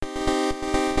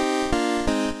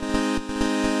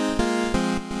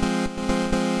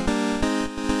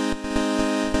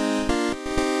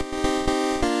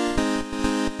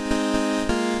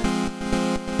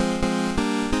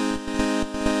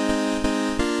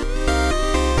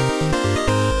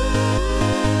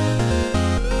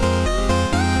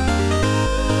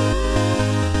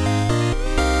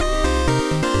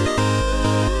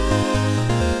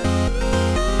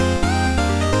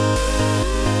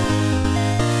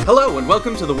Hello and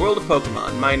welcome to the world of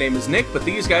Pokemon. My name is Nick, but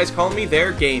these guys call me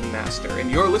their Game Master, and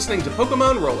you're listening to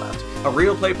Pokemon Rollout, a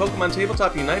real-play Pokemon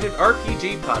Tabletop United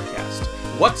RPG podcast.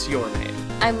 What's your name?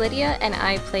 I'm Lydia, and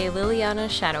I play Liliana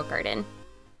Shadowgarden.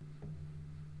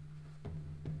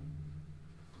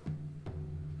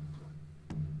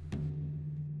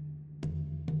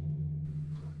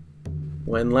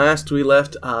 When last we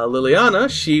left Liliana,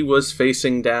 she was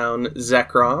facing down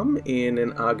Zekrom in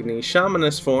an Agni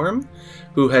Shamaness form,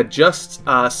 who had just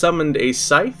summoned a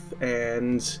scythe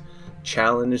and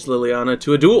challenged Liliana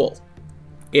to a duel.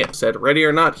 It said, "Ready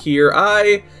or not, here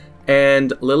I,"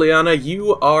 and Liliana,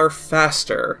 you are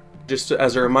faster. Just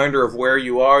as a reminder of where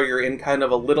you are, you're in kind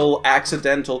of a little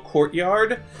accidental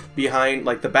courtyard behind,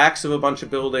 like, the backs of a bunch of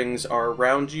buildings are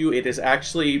around you. It is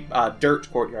actually a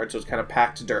dirt courtyard, so it's kind of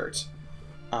packed dirt.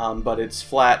 But it's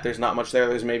flat, there's not much there,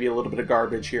 there's maybe a little bit of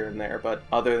garbage here and there, but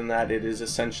other than that, it is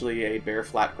essentially a bare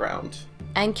flat ground.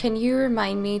 And can you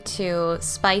remind me too,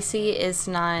 Spicy is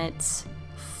not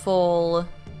full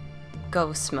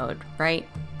ghost mode, right?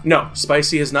 No,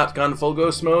 Spicy has not gone full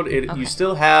ghost mode. Okay. You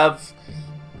still have,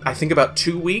 I think, about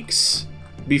 2 weeks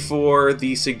before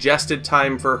the suggested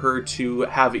time for her to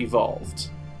have evolved.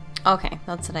 Okay,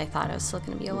 that's what I thought. It was still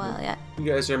going to be a while yet. You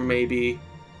guys are maybe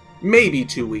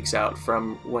 2 weeks out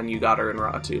from when you got her in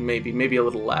Ratu. Maybe a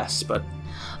little less, but...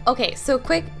 Okay, so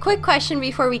quick question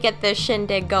before we get this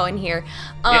shindig going here.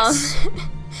 Yes.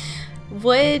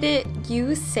 Would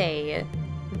you say,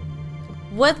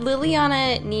 would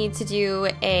Liliana need to do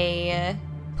a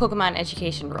Pokemon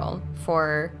education role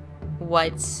for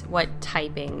what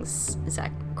typings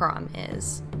Zekrom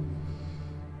is?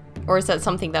 Or is that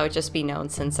something that would just be known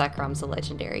since Zekrom's a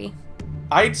legendary?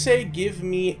 I'd say give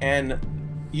me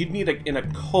you'd need an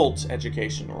occult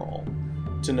education role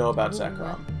to know about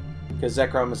Zekrom. Because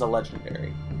Zekrom is a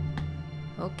legendary.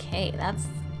 Okay, that's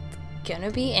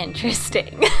gonna be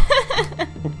interesting.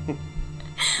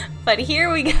 But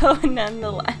here we go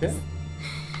nonetheless. Yeah.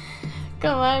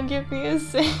 Come on, give me a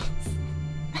 6.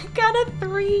 I got a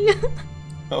 3.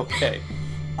 Okay.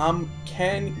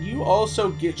 Can you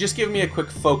also just give me a quick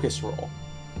focus roll?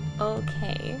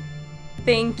 Okay.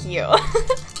 Thank you.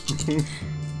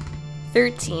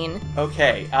 13.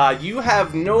 Okay, you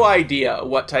have no idea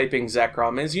what typing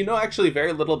Zekrom is. You know actually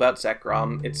very little about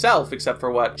Zekrom itself, except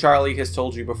for what Charlie has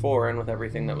told you before and with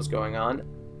everything that was going on.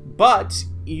 But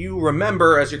you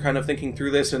remember, as you're kind of thinking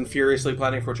through this and furiously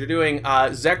planning for what you're doing,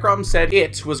 Zekrom said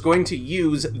it was going to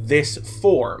use this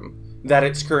form that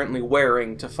it's currently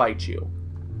wearing to fight you.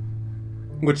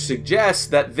 Which suggests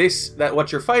that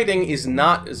what you're fighting is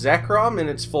not Zekrom in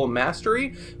its full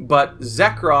mastery, but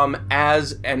Zekrom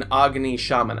as an Agni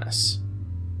Shamaness.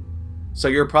 So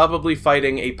you're probably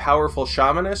fighting a powerful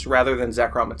Shamaness rather than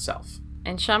Zekrom itself.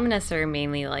 And Shamaness are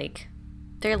mainly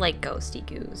they're like ghosty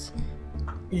goos.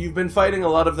 You've been fighting a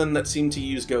lot of them that seem to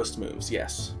use ghost moves,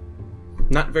 yes.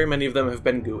 Not very many of them have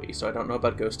been gooey, so I don't know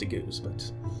about ghosty goos,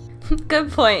 but...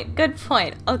 Good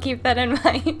point. I'll keep that in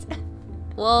mind.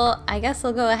 Well, I guess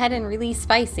I'll go ahead and release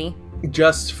Spicy.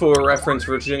 Just for reference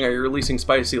for what you're doing, are you releasing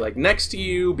Spicy next to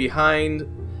you, behind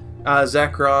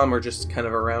Zekrom, or just kind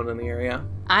of around in the area?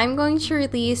 I'm going to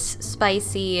release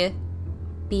Spicy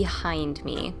behind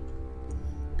me.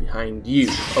 Behind you,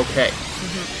 okay.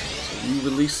 So you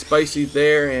release Spicy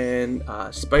there, and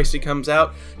Spicy comes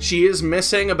out. She is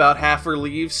missing about half her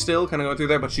leaves still, kind of going through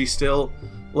there, but she's still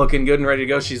looking good and ready to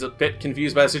go. She's a bit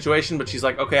confused by the situation, but she's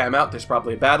like, okay, I'm out. There's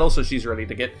probably a battle, so she's ready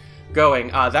to get going.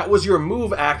 That was your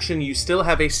move action. You still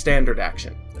have a standard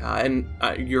action. And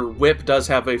your whip does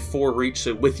have a 4 reach,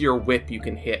 so with your whip you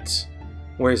can hit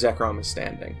where Zekrom is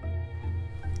standing.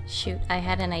 Shoot, I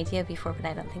had an idea before, but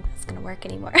I don't think that's going to work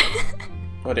anymore.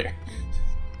 Oh dear.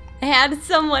 I had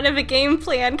somewhat of a game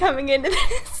plan coming into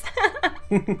this.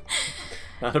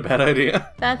 Not a bad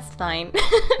idea. That's fine.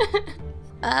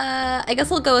 I guess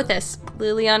we'll go with this.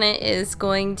 Liliana is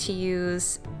going to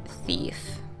use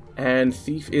Thief. And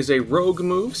Thief is a rogue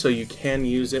move, so you can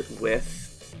use it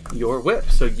with your whip.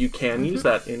 So you can use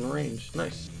that in range.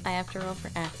 Nice. I have to roll for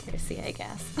accuracy, I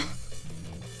guess.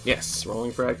 Yes,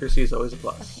 rolling for accuracy is always a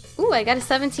plus. Okay. Ooh, I got a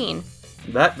 17.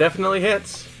 That definitely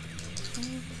hits.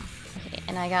 Okay,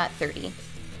 and I got 30.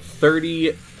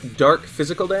 30 dark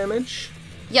physical damage.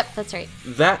 Yep, that's right.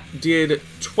 That did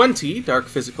 20 dark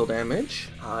physical damage.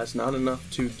 It's not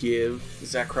enough to give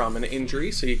Zekrom an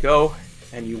injury, so you go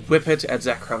and you whip it at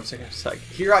Zekrom. So it's like,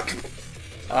 here I come.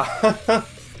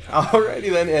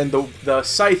 Alrighty then, and the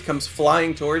scythe comes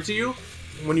flying towards you.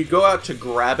 When you go out to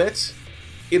grab it,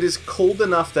 it is cold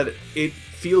enough that it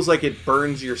feels like it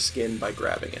burns your skin by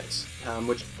grabbing it,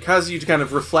 which causes you to kind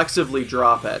of reflexively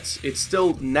drop it. It's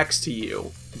still next to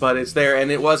you, but it's there,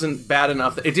 and it wasn't bad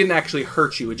enough. It didn't actually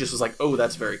hurt you. It just was like, oh,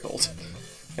 that's very cold.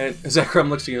 And Zekrom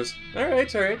looks at you and goes,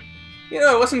 all right.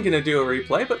 I wasn't going to do a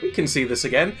replay, but we can see this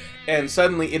again. And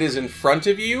suddenly it is in front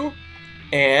of you,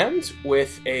 and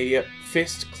with a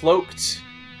fist cloaked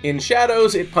in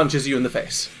shadows, it punches you in the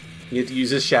face. It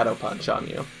uses Shadow Punch on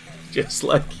you. Just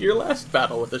like your last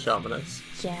battle with the Shamaness.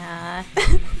 Yeah.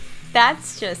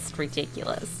 That's just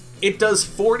ridiculous. It does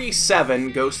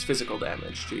 47 ghost physical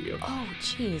damage to you. Oh,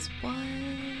 jeez, what?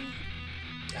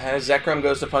 As Zekrom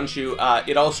goes to punch you,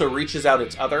 it also reaches out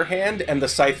its other hand, and the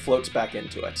scythe floats back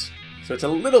into it. So it's a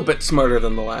little bit smarter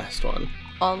than the last one.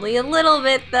 Only a little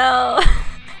bit, though.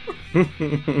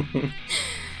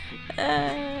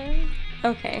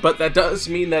 Okay. But that does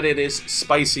mean that it is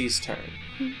Spicy's turn.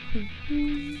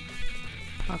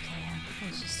 Okay,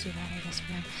 let's just do that, I guess,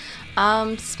 for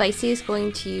now. Spicy is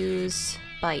going to use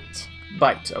Bite.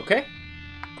 Bite, okay.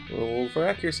 Roll for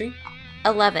accuracy.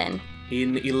 11.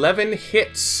 11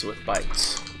 hits with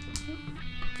Bite.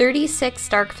 36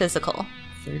 dark physical.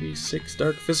 36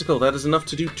 dark physical. That is enough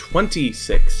to do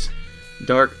 26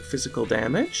 dark physical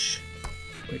damage,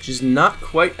 which is not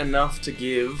quite enough to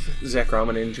give Zekrom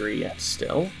an injury yet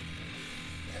still.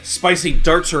 Spicy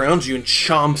darts around you and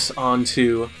chomps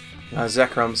onto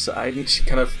Zekrom's side, and she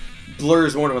kind of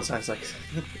blurs more to one side. It's like,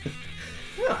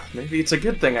 maybe it's a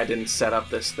good thing I didn't set up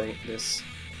this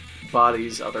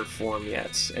body's other form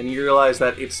yet. And you realize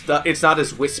that it's not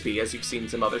as wispy as you've seen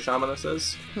some other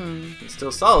Shamanesses. It's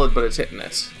still solid, but it's hitting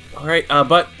it. Alright,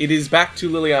 but it is back to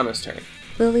Liliana's turn.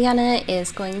 Liliana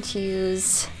is going to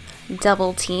use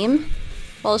Double Team.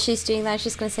 While she's doing that,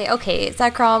 she's going to say, okay,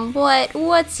 Zekrom,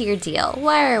 what's your deal?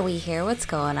 Why are we here? What's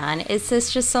going on? Is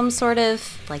this just some sort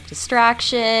of,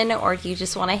 distraction? Or do you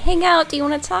just want to hang out? Do you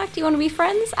want to talk? Do you want to be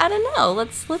friends? I don't know.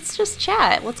 Let's just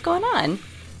chat. What's going on?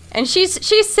 And she's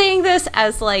saying this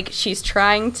as, she's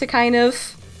trying to kind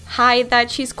of hide that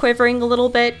she's quivering a little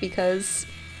bit, because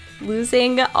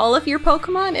losing all of your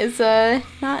Pokemon is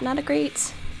not a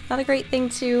great thing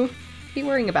to be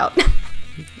worrying about.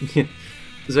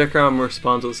 Zekrom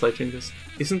responds with a slight change. Goes,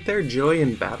 isn't there joy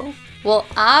in battle? Well,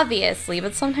 obviously,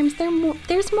 but sometimes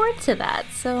there's more to that,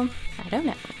 so I don't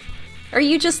know. Are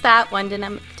you just that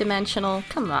one-dimensional?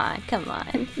 Come on.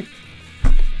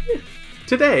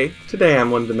 Today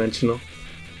I'm one-dimensional.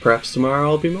 Perhaps tomorrow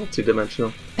I'll be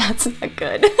multi-dimensional. That's not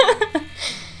good.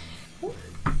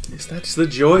 Yes, that's the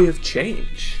joy of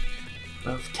change,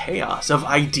 of chaos, of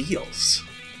ideals.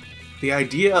 The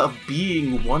idea of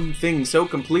being one thing so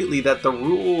completely that the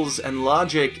rules and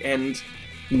logic and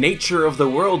nature of the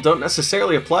world don't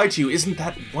necessarily apply to you, isn't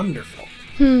that wonderful?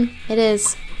 It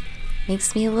is.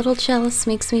 Makes me a little jealous,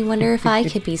 makes me wonder if I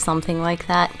could be something like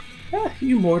that.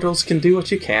 You mortals can do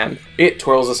what you can. It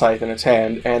twirls a scythe in its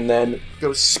hand and then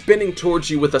goes spinning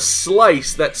towards you with a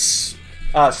slice that's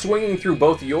swinging through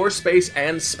both your space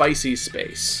and Spicy's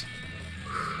space.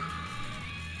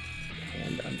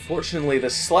 And unfortunately, the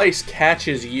slice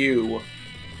catches you.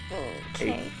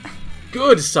 Okay. A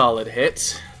good solid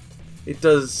hit. It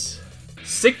does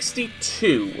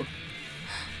 62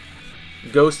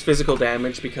 ghost physical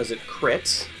damage because it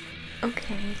crits.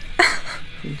 Okay.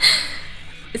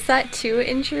 Is that 2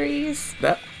 injuries?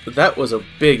 That was a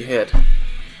big hit.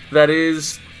 That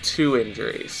is 2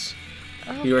 injuries.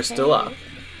 Okay. You are still up.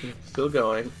 You're still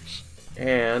going.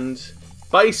 And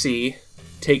Spicy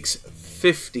takes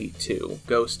 52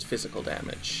 ghost physical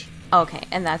damage. Okay,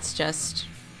 and that's just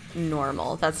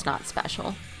normal. That's not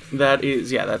special.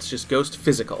 That's just ghost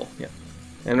physical. Yeah.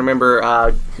 And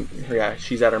remember,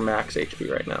 she's at her max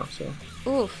HP right now, so.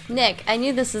 Oof, Nick, I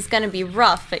knew this was gonna be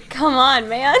rough, but come on,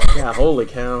 man. Yeah, holy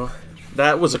cow.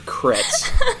 That was a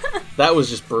crit. That was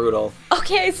just brutal.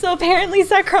 Okay, so apparently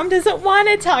Zekrom doesn't want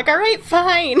to talk. Alright,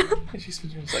 fine. And she's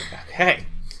just like, okay,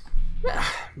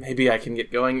 maybe I can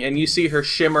get going. And you see her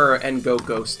shimmer and go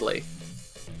ghostly.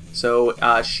 So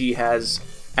she has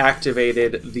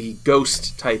activated the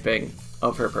ghost typing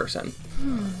of her person.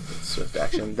 Swift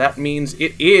action. That means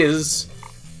it is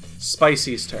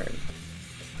Spicy's turn.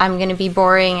 I'm gonna be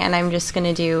boring and I'm just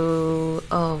gonna do...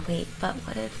 Oh, wait, but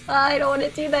what if... I don't want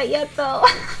to do that yet, though.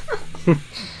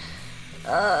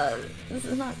 This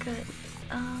is not good.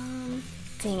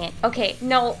 Dang it. Okay,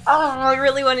 no. Oh, I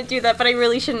really want to do that, but I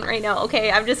really shouldn't right now.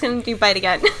 Okay, I'm just gonna do Bite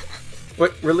again.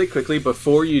 But really quickly,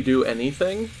 before you do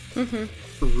anything,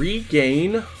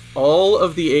 regain all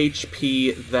of the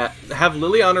HP that... Have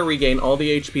Liliana regain all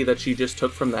the HP that she just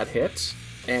took from that hit,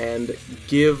 and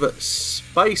give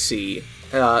Spicy...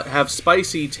 have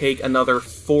Spicy take another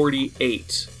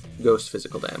 48 ghost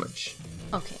physical damage.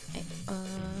 Okay, I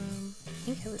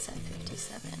think I was at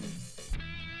 57.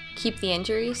 Keep the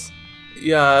injuries?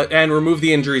 Yeah, and remove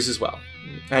the injuries as well.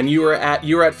 And you are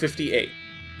at 58.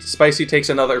 Spicy takes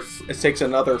another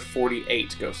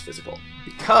 48 ghost physical.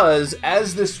 Because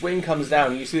as this swing comes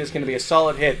down, you see there's going to be a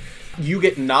solid hit. You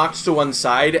get knocked to one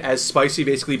side as Spicy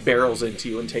basically barrels into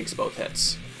you and takes both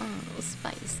hits. Oh,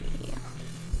 Spicy.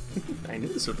 I knew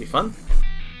this would be fun.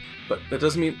 But that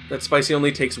doesn't mean that Spicy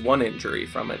only takes one injury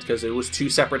from it, because it was 2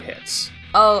 separate hits.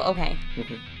 Oh, okay.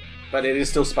 But it is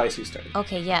still Spicy's turn.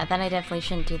 Okay, yeah, then I definitely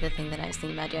shouldn't do the thing that I was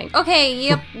thinking about doing. Okay,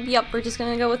 yep, we're just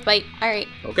gonna go with bite. Alright.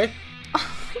 Okay.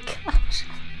 Oh my gosh.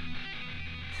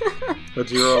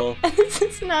 What'd you roll? This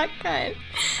is not good.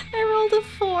 I rolled a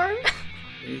 4.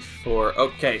 4.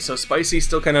 Okay, so Spicy's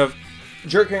still kind of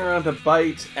jerking around to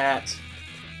bite at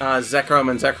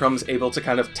Zekrom, and Zekrom's able to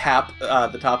kind of tap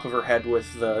the top of her head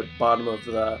with the bottom of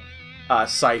the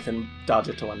scythe and dodge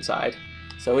it to one side.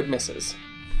 So it misses.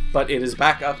 But it is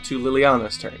back up to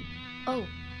Liliana's turn. Oh,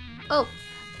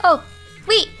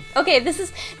 wait. Okay, this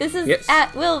is Yes.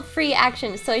 at will free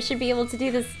action, so I should be able to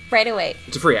do this right away.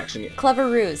 It's a free action, yeah. Clever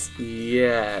ruse.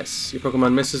 Yes. Your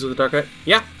Pokemon misses with a Dark Eye?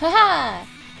 Yeah. Haha.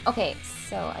 Okay,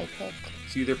 so I pick.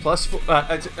 So either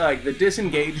 +4, the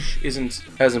disengage isn't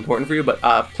as important for you, but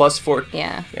 +4.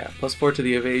 Yeah. Yeah, +4 to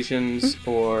the evasions,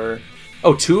 or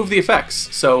 2 of the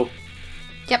effects. So,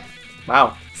 Yep.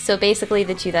 wow. So basically,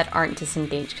 the 2 that aren't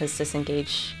disengaged, because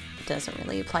disengage doesn't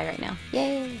really apply right now.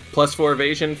 Yay. +4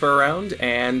 evasion for a round,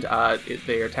 and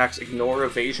their attacks ignore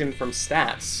evasion from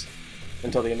stats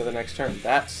until the end of the next turn.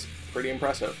 That's pretty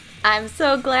impressive. I'm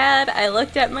so glad I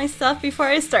looked at my stuff before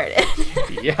I started.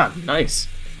 Yeah, nice.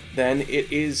 Then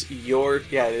it is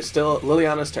it is still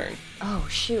Liliana's turn. Oh,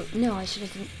 shoot. No, I should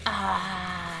have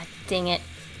done... dang it.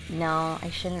 No, I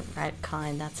shouldn't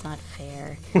retcon. That's not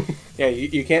fair. Yeah,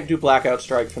 you can't do Blackout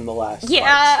Strike from the last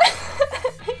Yeah.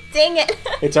 Dang it.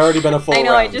 It's already been a full I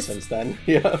know, round since then.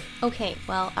 Yeah. Okay,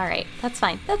 well, alright. That's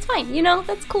fine. That's fine. You know,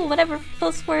 that's cool. Whatever.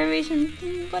 +4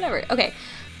 evasion. Whatever. Okay.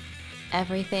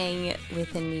 Everything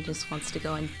within me just wants to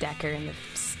go and deck her in the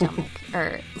stomach.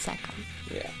 Or Zekrom.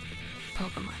 Yeah.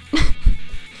 Pokemon.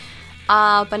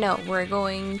 But no, we're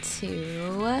going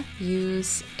to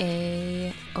use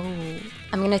I'm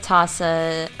gonna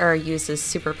use a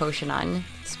super potion on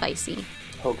Spicy.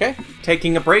 Okay.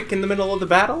 Taking a break in the middle of the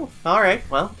battle? Alright,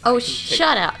 well. Oh,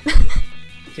 shut up.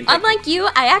 Unlike you,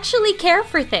 I actually care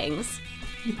for things.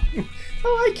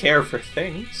 Oh, I care for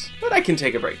things. But I can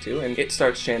take a break too. And it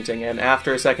starts chanting, and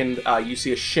after a second, you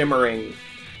see a shimmering,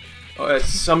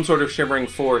 some sort of shimmering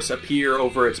force appear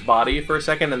over its body for a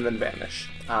second and then vanish.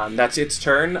 That's its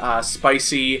turn.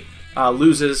 Spicy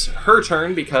loses her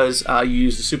turn because you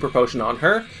used a super potion on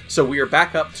her. So we are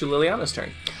back up to Liliana's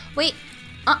turn. Wait,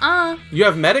 You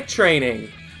have medic training.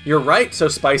 You're right, so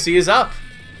Spicy is up.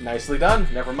 Nicely done.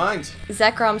 Never mind.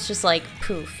 Zekrom's just like,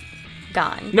 poof,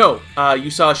 gone. No, you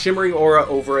saw a shimmering aura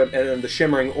over it, and then the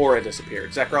shimmering aura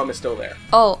disappeared. Zekrom is still there.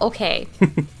 Oh, okay.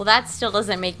 Well, that still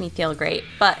doesn't make me feel great,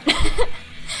 but...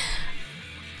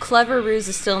 Clever Ruse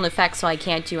is still in effect, so I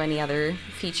can't do any other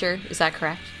feature. Is that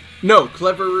correct? No,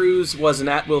 Clever Ruse was an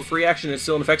at-will free action. It's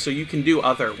still in effect, so you can do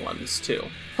other ones, too.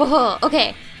 Oh,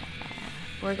 okay.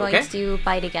 We're going to do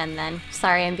Bite again, then.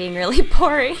 Sorry, I'm being really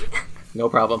boring. No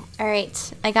problem. All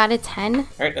right, I got a 10. All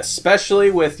right, especially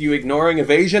with you ignoring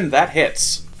evasion, that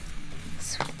hits.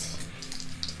 Sweet.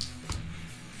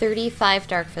 35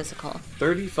 Dark Physical.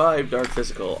 35 Dark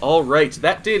Physical. All right,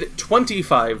 that did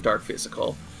 25 Dark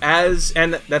Physical.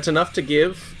 And that's enough to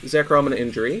give Zekrom an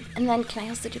injury. And then can I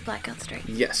also do Blackout Strike?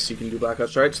 Yes, you can do Blackout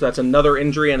Strike. So that's another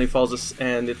injury, and it falls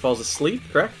asleep.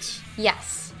 Correct?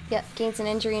 Yes. Yep. Gains an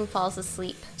injury and falls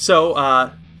asleep.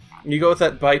 So you go with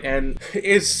that bite, and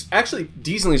it's actually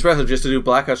decently impressive just to do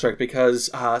Blackout Strike because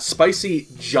Spicy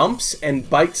jumps and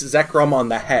bites Zekrom on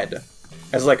the head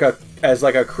as like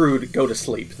a crude go to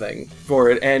sleep thing for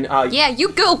it. And yeah, you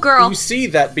go, girl. You see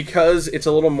that because it's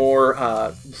a little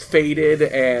more faded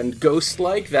and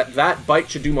ghost-like, that bite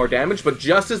should do more damage. But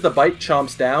just as the bite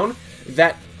chomps down,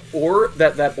 that aura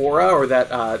or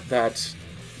that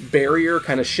barrier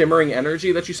kind of shimmering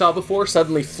energy that you saw before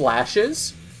suddenly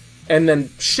flashes and then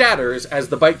shatters as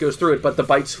the bite goes through it, but the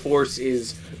bite's force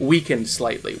is weakened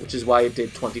slightly, which is why it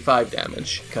did 25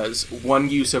 damage, because one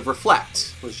use of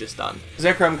Reflect was just done.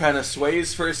 Zekrom kind of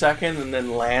sways for a second and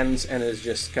then lands and is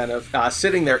just kind of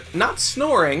sitting there, not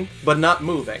snoring, but not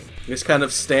moving. Just kind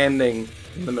of standing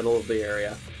in the middle of the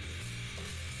area.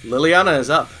 Liliana is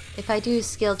up. If I do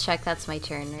skill check, that's my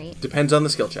turn, right? Depends on the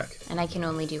skill check. And I can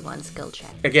only do one skill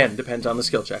check. Again, depends on the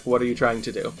skill check. What are you trying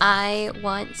to do? I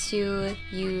want to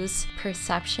use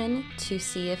Perception to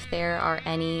see if there are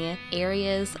any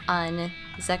areas on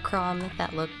Zekrom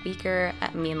that look weaker.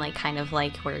 I mean, like, kind of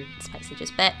like where Spicy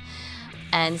just bit.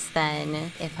 And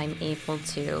then, if I'm able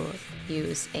to,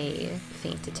 use a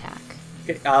feint attack.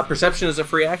 Okay, perception is a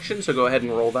free action, so go ahead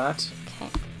and roll that. Okay.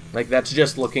 Like, that's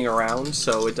just looking around,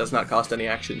 so it does not cost any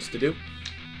actions to do.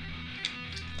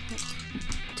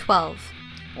 12.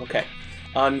 Okay.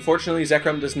 Unfortunately,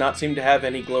 Zekrom does not seem to have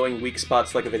any glowing weak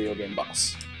spots like a video game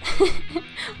boss.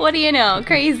 What do you know?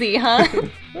 Crazy, huh?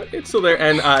 It's still there,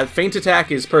 and feint attack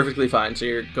is perfectly fine, so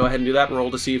you go ahead and do that. Roll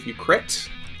to see if you crit,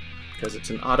 because it's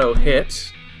an auto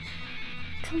hit.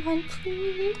 Come on,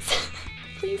 please.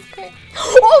 Please crit.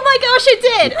 Oh my gosh, it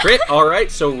did! Crit,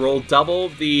 alright, so roll double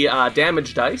the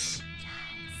damage dice.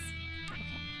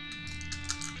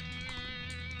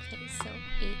 Okay, so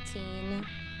 18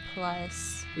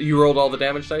 plus... You rolled all the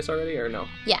damage dice already, or no?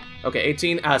 Yeah. Okay,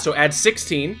 18, so add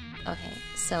 16. Okay,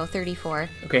 so 34.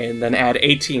 Okay, and then add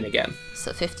 18 again.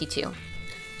 So 52.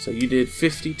 So you did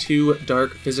 52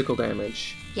 dark physical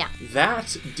damage. Yeah.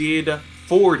 That did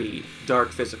 40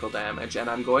 dark physical damage, and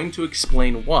I'm going to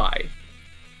explain why.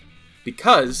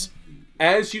 Because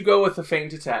as you go with the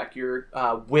feint attack, your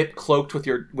whip cloaked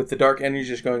with the dark energy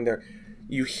just going there,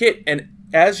 you hit, and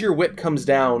as your whip comes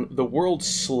down, the world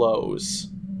slows.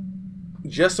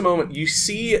 Just a moment, you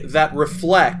see that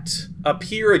reflect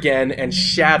appear again and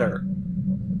shatter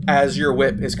as your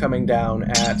whip is coming down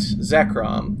at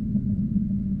Zekrom.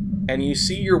 And you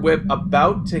see your whip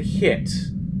about to hit,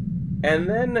 and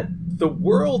then the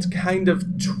world kind of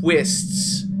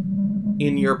twists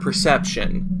in your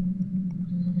perception.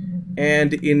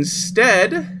 And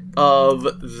instead of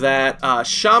that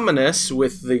shamaness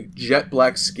with the jet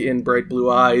black skin, bright blue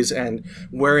eyes, and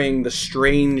wearing the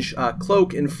strange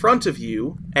cloak in front of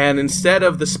you, and instead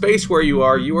of the space where you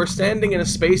are standing in a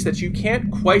space that you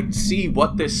can't quite see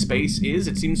what this space is.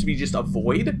 It seems to be just a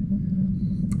void.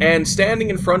 And standing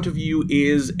in front of you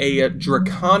is a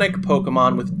draconic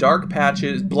Pokemon with dark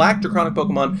patches, black draconic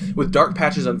Pokemon with dark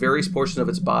patches on various portions of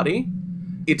its body.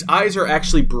 Its eyes are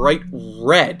actually bright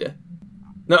red.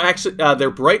 No, actually,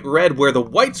 they're bright red where the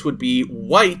whites would be,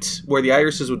 white where the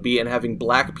irises would be, and having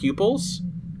black pupils.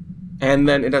 And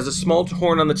then it has a small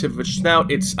horn on the tip of its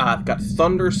snout. It's got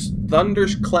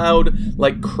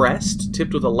thundercloud-like crest,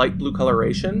 tipped with a light blue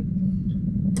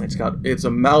coloration. It's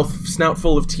a snout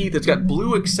full of teeth. It's got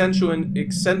blue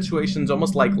accentuations,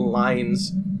 almost like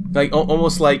lines,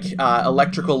 almost like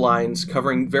electrical lines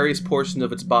covering various portions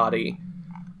of its body.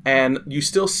 And you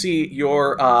still see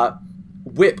your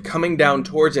whip coming down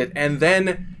towards it, and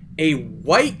then a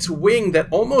white wing that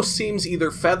almost seems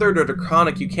either feathered or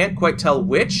draconic, you can't quite tell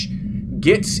which,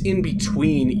 gets in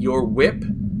between your whip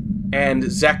and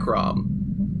Zekrom.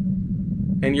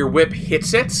 And your whip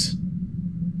hits it,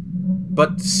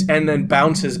 and then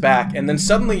bounces back, and then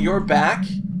suddenly you're back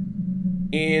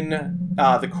in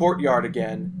the courtyard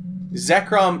again.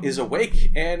 Zekrom is awake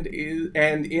and in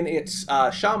its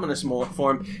shamanist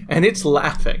form, and it's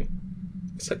laughing.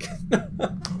 It's like,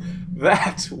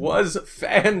 that was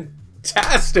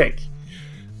fantastic.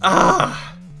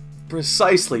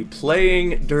 Precisely,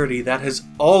 playing dirty. That has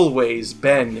always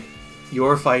been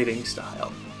your fighting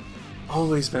style.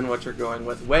 Always been what you're going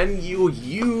with. When you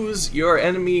use your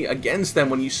enemy against them,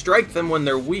 when you strike them when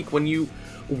they're weak, when you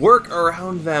work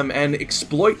around them and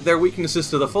exploit their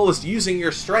weaknesses to the fullest using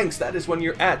your strengths, that is when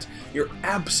you're at your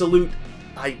absolute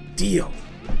ideal.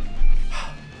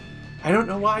 I don't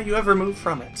know why you ever moved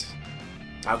from it.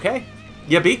 Okay,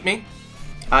 you beat me.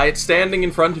 It's standing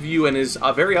in front of you and is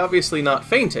very obviously not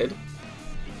fainted,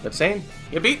 but saying,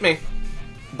 you beat me.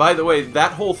 By the way,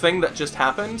 that whole thing that just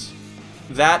happened,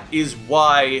 that is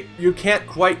why you can't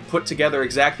quite put together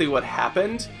exactly what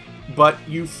happened, but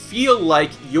you feel like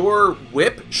your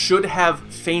whip should have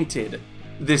fainted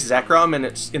this Zekrom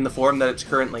in the form that it's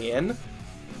currently in,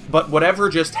 but whatever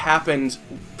just happened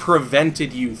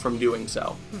prevented you from doing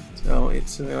so.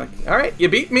 So they're like, all right, you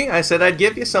beat me. I said I'd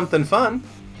give you something fun.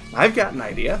 I've got an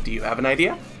idea. Do you have an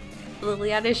idea?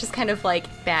 Liliana is just kind of like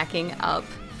backing up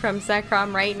from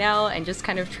Zekrom right now and just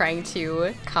kind of trying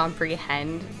to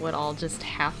comprehend what all just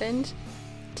happened.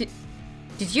 Did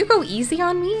you go easy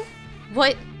on me?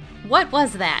 What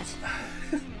was that?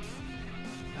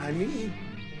 I mean,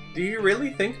 do you really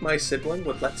think my sibling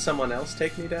would let someone else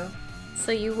take me down?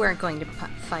 So you weren't going to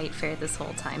fight fair this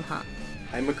whole time, huh?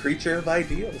 I'm a creature of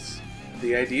ideals.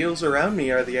 The ideals around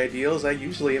me are the ideals I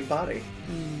usually embody.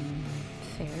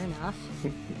 Fair enough.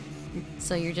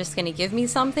 So you're just gonna give me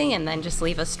something and then just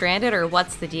leave us stranded, or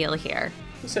what's the deal here?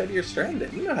 You said you're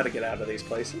stranded. You know how to get out of these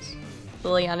places.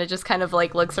 Liliana just kind of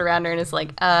like looks around her and is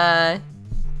like, I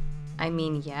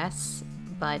mean, yes,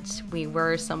 but we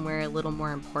were somewhere a little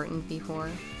more important before.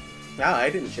 Ah, I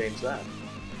didn't change that.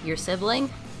 Your sibling?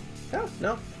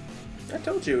 No. I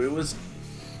told you, it was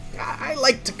I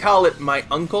like to call it my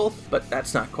uncle, but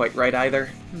that's not quite right either.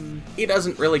 He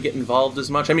doesn't really get involved as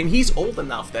much. I mean, he's old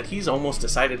enough that he's almost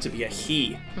decided to be a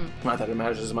he. Not that it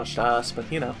matters as much to us,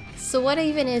 but you know. So what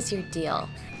even is your deal?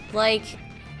 Like,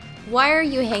 why are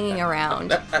you hanging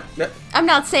around? I'm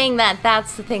not saying that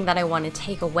that's the thing that I want to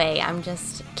take away. I'm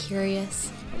just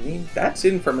curious. I mean, that's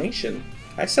information.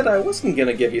 I said I wasn't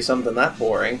gonna give you something that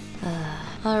boring.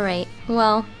 Alright,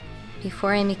 well,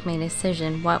 before I make my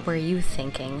decision, what were you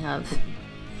thinking of?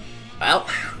 Well,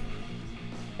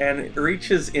 and it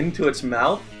reaches into its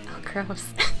mouth. Oh,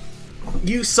 gross.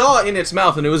 You saw in its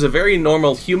mouth, and it was a very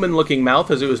normal human-looking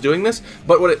mouth as it was doing this,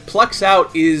 but what it plucks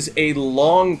out is a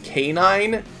long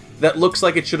canine that looks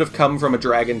like it should have come from a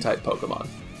dragon-type Pokemon.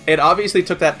 It obviously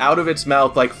took that out of its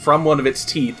mouth, like, from one of its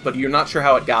teeth, but you're not sure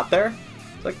how it got there.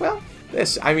 It's like, well,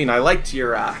 I liked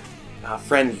your,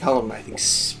 friend, you call him, I think,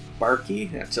 Sparky?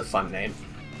 That's a fun name.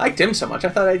 I liked him so much, I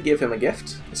thought I'd give him a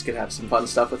gift. Just could have some fun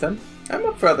stuff with him. I'm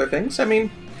up for other things. I mean,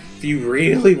 if you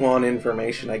really want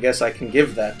information, I guess I can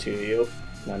give that to you.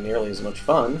 Not nearly as much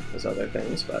fun as other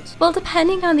things, but... Well,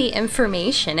 depending on the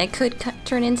information, it could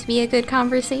turn into be a good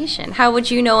conversation. How would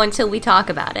you know until we talk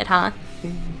about it, huh?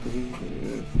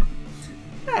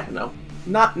 I don't know.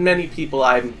 Not many people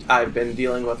I've been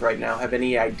dealing with right now have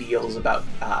any ideals about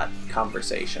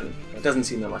conversation. It doesn't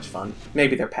seem that much fun.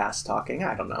 Maybe they're past talking,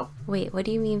 I don't know. Wait, what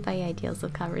do you mean by ideals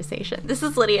of conversation? This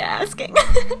is Lydia asking.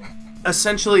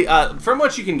 Essentially, from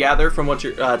what you can gather from what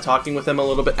you're talking with them a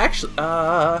little bit, actually,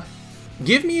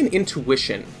 give me an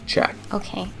intuition check.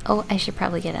 Okay. Oh, I should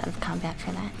probably get out of combat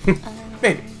for that.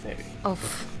 Maybe. Oh,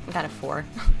 I got a 4.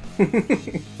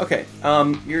 Okay,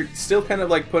 you're still kind of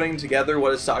like putting together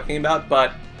what it's talking about,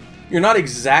 but you're not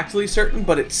exactly certain,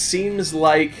 but it seems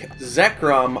like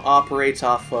Zekrom operates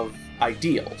off of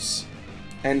ideals.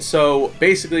 And so,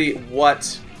 basically,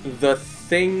 what the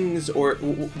things, or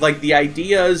like the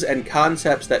ideas and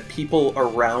concepts that people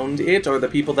around it, or the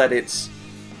people that it's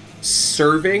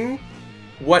serving,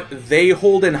 what they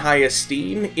hold in high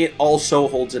esteem, it also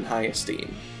holds in high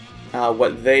esteem.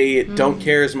 What they don't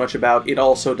care as much about, it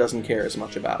also doesn't care as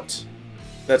much about.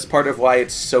 That's part of why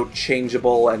it's so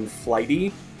changeable and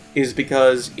flighty, is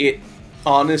because it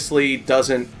honestly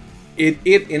doesn't... It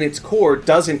in its core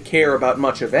doesn't care about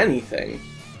much of anything,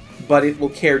 but it will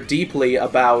care deeply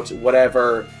about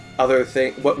whatever other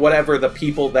thing, whatever the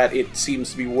people that it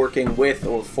seems to be working with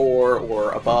or for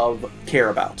or above care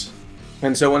about.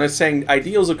 And so when it's saying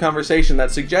ideals of conversation,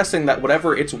 that's suggesting that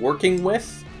whatever it's working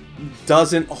with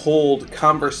doesn't hold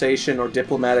conversation or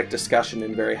diplomatic discussion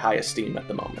in very high esteem at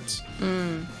the moment.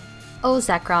 Oh,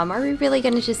 Zekrom, are we really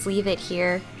gonna just leave it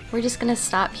here? We're just gonna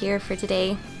stop here for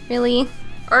today? Really?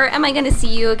 Or am I gonna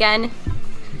see you again?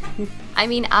 I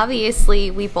mean,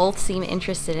 obviously, we both seem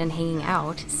interested in hanging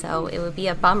out, so it would be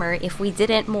a bummer if we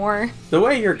didn't more. The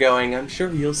way you're going, I'm sure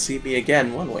you'll see me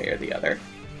again one way or the other.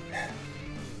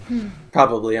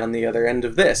 Probably on the other end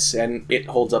of this, and it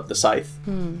holds up the scythe.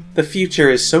 The future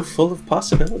is so full of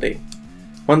possibility.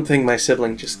 One thing my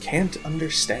sibling just can't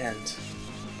understand.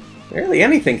 Really,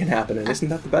 anything can happen, and isn't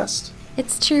that the best?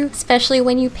 It's true, especially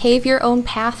when you pave your own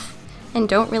path and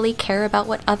don't really care about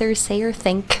what others say or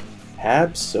think.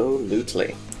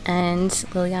 Absolutely. And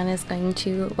Liliana's going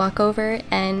to walk over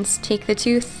and take the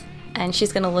tooth, and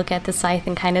she's going to look at the scythe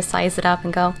and kind of size it up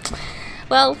and go,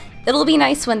 well, it'll be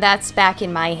nice when that's back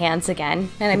in my hands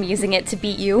again, and I'm using it to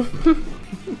beat you.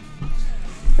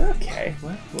 Okay,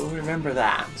 well, we'll remember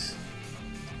that.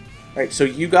 Alright, so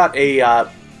you got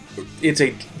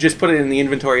just put it in the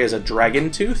inventory as a dragon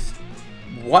tooth.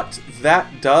 What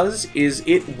that does is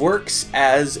it works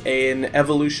as an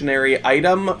evolutionary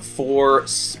item for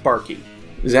Sparky.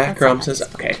 Zekrom says,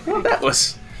 okay, well, that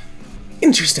was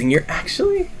interesting. You're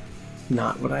actually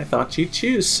not what I thought you'd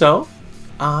choose, so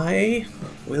I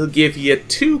will give you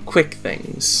 2 quick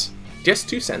things. Just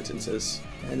 2 sentences,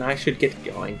 and I should get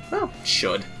going. Well,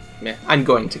 should. Meh, I'm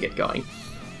going to get going.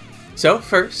 So,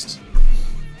 first,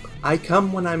 I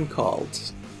come when I'm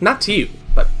called. Not to you,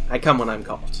 but I come when I'm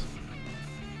called.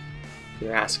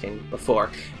 You're asking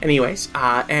before. Anyways,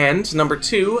 and number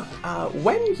 2,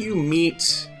 when you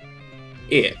meet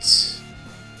it,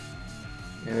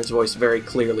 and his voice very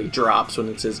clearly drops when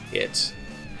it says it,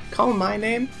 call my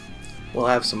name, we'll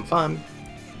have some fun,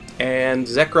 and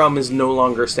Zekrom is no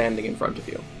longer standing in front of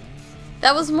you.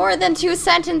 That was more than 2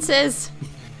 sentences!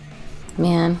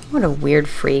 Man, what a weird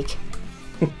freak.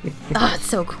 Oh, it's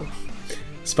so cool.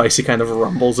 Spicy kind of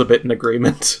rumbles a bit in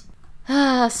agreement.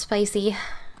 Ah, Spicy.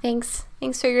 Thanks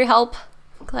for your help.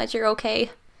 Glad you're okay.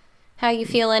 How you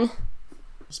feeling?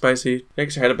 Spicy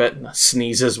shakes her head a bit and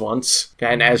sneezes once.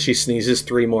 And as she sneezes,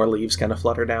 3 more leaves kind of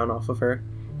flutter down off of her.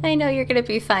 I know you're gonna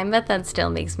be fine, but that still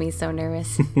makes me so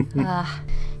nervous.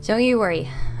 Don't you worry.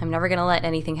 I'm never gonna let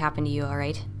anything happen to you,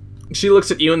 alright? She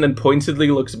looks at you and then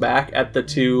pointedly looks back at the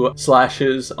 2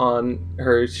 slashes on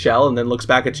her shell and then looks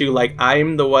back at you like,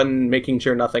 I'm the one making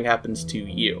sure nothing happens to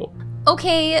you.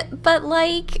 Okay, but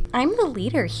like, I'm the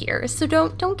leader here, so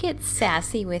don't get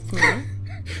sassy with me.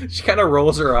 She kind of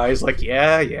rolls her eyes like,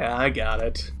 yeah, I got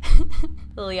it.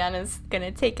 Liliana's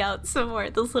gonna take out some more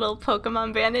of those little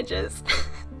Pokemon bandages.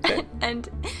 And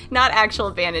not actual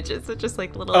bandages, but just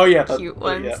like little cute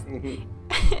ones. Yeah. Mm-hmm.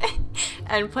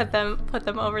 And put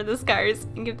them over the scars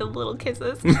and give them little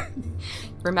kisses.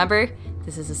 Remember,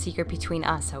 this is a secret between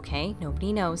us, okay?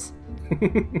 Nobody knows.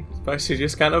 But she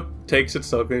just kind of takes it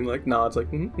slowly and like nods like,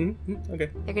 okay.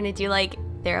 They're gonna do like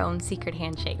their own secret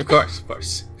handshake. Of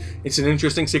course. It's an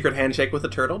interesting secret handshake with a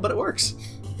turtle, but it works.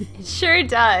 It sure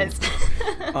does.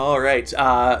 All right.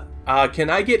 Can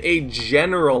I get a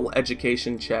general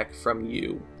education check from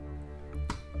you?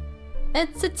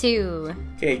 It's a 2.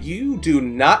 Okay, you do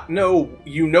not know.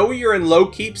 You know you're in low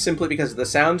keep simply because of the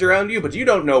sounds around you, but you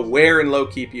don't know where in low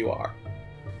keep you are.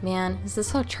 Man, is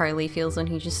this how Charlie feels when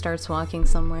he just starts walking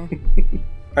somewhere?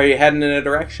 Are you heading in a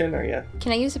direction, or yeah?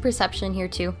 Can I use a perception here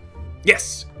too?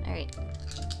 Yes. All right.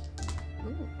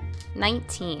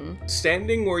 19.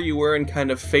 Standing where you were and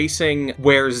kind of facing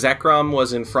where Zekrom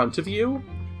was in front of you,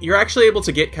 you're actually able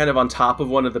to get kind of on top of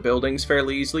one of the buildings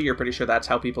fairly easily. You're pretty sure that's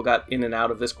how people got in and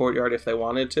out of this courtyard if they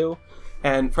wanted to.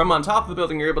 And from on top of the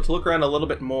building, you're able to look around a little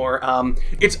bit more.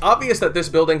 It's obvious that this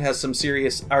building has some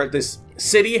serious, or this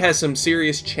city has some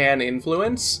serious Chan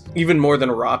influence, even more than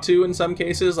Ratu in some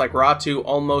cases. Like Ratu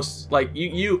almost, like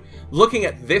you looking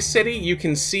at this city, you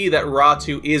can see that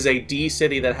Ratu is a D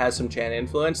city that has some Chan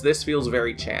influence. This feels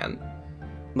very Chan.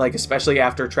 Like, especially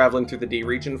after traveling through the D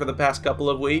region for the past couple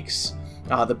of weeks.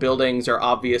 The buildings are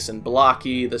obvious and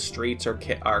blocky, the streets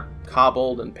are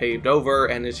cobbled and paved over,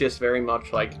 and it's just very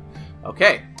much like,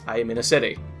 okay, I am in a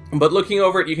city. But looking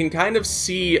over it, you can kind of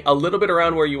see a little bit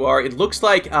around where you are. It looks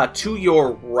like to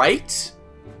your right,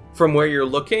 from where you're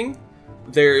looking,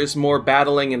 there's more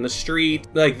battling in the street.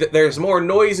 Like, there's more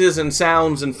noises and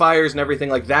sounds and fires and everything.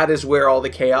 Like, that is where all the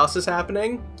chaos is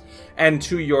happening. And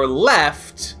to your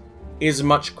left is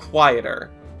much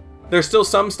quieter. There's still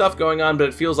some stuff going on, but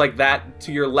it feels like that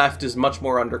to your left is much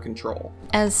more under control.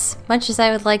 As much as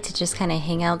I would like to just kind of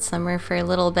hang out somewhere for a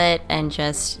little bit and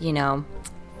just,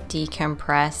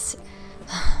 decompress,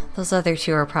 those other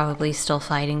 2 are probably still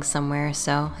fighting somewhere,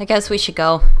 so I guess we should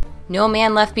go. No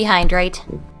man left behind, right?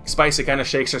 Spicy kind of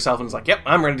shakes herself and is like, yep,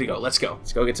 I'm ready to go. Let's go.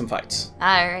 Let's go get some fights.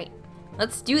 All right.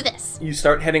 Let's do this. You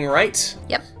start heading right?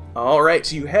 Yep. All right,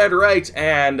 so you head right,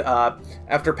 and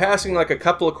after passing like a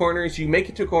couple of corners, you make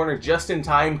it to a corner just in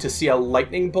time to see a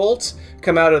lightning bolt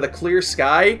come out of the clear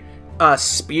sky,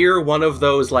 spear one of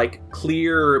those like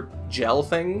clear gel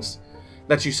things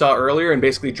that you saw earlier and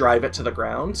basically drive it to the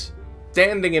ground.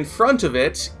 Standing in front of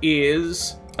it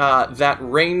is that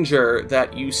ranger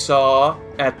that you saw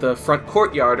at the front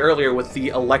courtyard earlier with the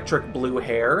electric blue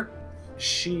hair.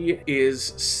 She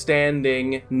is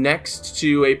standing next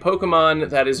to a Pokemon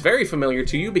that is very familiar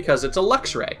to you because it's a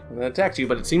Luxray. It attacked you,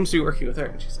 but it seems to be working with her.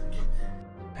 And she's like,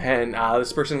 and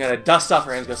this person kind of dusts off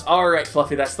her hands and goes, all right,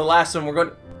 Fluffy, that's the last one. We're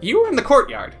going. You were in the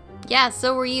courtyard. Yeah,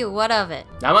 so were you. What of it?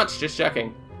 Not much, just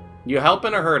checking. You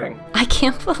helping or hurting? I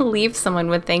can't believe someone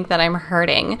would think that I'm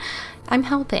hurting. I'm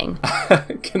helping.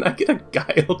 Can I get a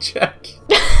guile check?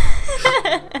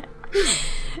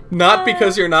 Not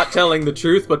because you're not telling the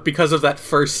truth, but because of that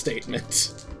first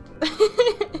statement.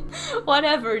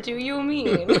 Whatever do you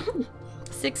mean?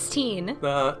 16.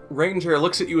 The ranger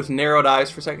looks at you with narrowed eyes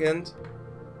for a second,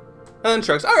 and then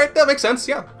shrugs. All right, that makes sense,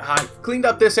 yeah. I've cleaned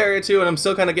up this area too, and I'm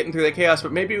still kind of getting through the chaos,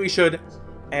 but maybe we should...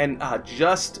 And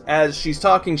just as she's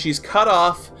talking, she's cut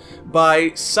off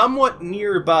by somewhat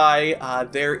nearby,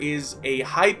 there is a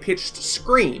high-pitched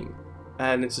scream.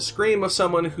 And it's a scream of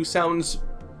someone who sounds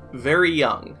very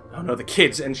young. Oh no, the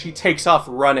kids. And she takes off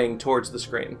running towards the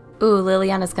scream. Ooh,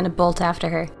 Liliana's gonna bolt after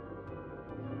her.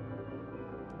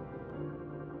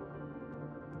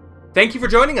 Thank you for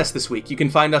joining us this week. You can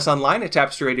find us online at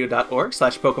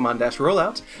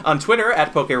tapestryradio.org/Pokemon-Rollout, on Twitter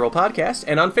at PokeRollPodcast,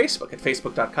 and on Facebook at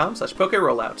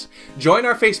Facebook.com/PokeRollout. Join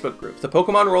our Facebook group, the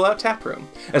Pokemon Rollout Tap Room.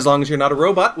 As long as you're not a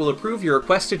robot, we'll approve your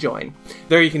request to join.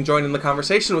 There you can join in the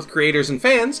conversation with creators and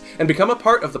fans, and become a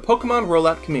part of the Pokemon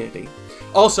Rollout community.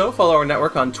 Also, follow our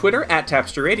network on Twitter at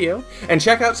Tapestry Radio, and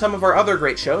check out some of our other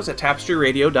great shows at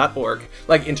tapestryradio.org,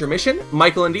 like Intermission,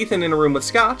 Michael and Ethan in a Room with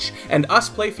Scotch, and Us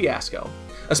Play Fiasco.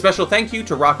 A special thank you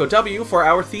to Rocco W. for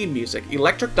our theme music,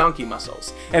 Electric Donkey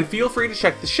Muscles, and feel free to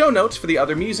check the show notes for the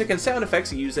other music and sound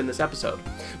effects used in this episode.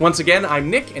 Once again, I'm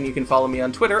Nick, and you can follow me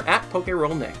on Twitter at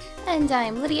PokeRollNick. And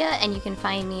I'm Lydia, and you can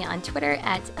find me on Twitter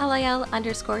at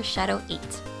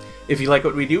LIL_Shadow8. If you like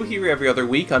what we do here every other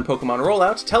week on Pokemon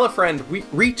Rollout, tell a friend,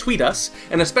 retweet us,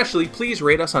 and especially please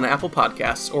rate us on Apple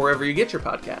Podcasts or wherever you get your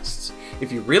podcasts.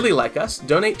 If you really like us,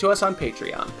 donate to us on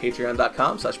Patreon,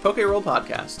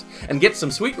 patreon.com/PokeRollPodcast, and get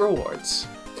some sweet rewards.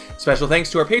 Special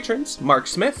thanks to our patrons, Mark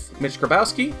Smith, Mitch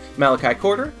Grabowski, Malachi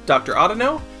Corder, Dr.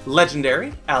 Audino,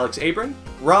 Legendary, Alex Abram,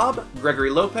 Rob, Gregory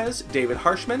Lopez, David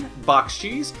Harshman, Box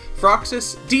Cheese,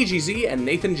 Froxus, DGZ, and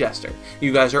Nathan Jester.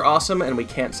 You guys are awesome, and we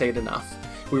can't say it enough.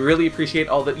 We really appreciate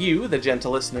all that you, the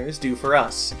gentle listeners, do for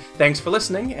us. Thanks for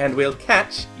listening, and we'll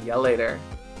catch ya later.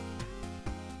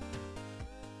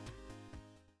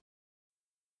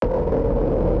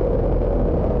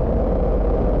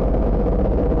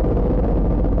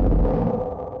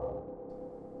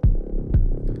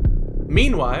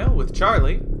 Meanwhile, with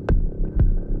Charlie...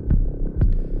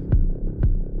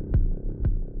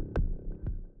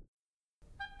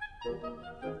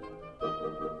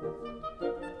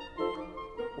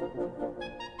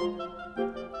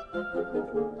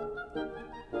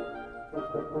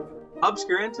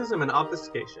 Obscurantism and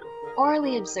obfuscation.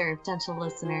 Orally observed, gentle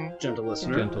listener. Gentle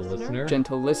listener. Gentle listener.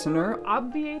 Gentle listener.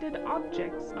 Obviated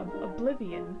objects of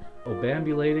oblivion.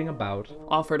 Obambulating about.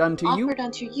 Offered unto you. Offered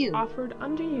unto you. Offered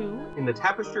unto you. In the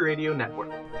Tapestry Radio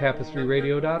Network.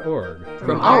 TapestryRadio.org.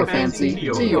 From our fancy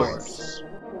to yours.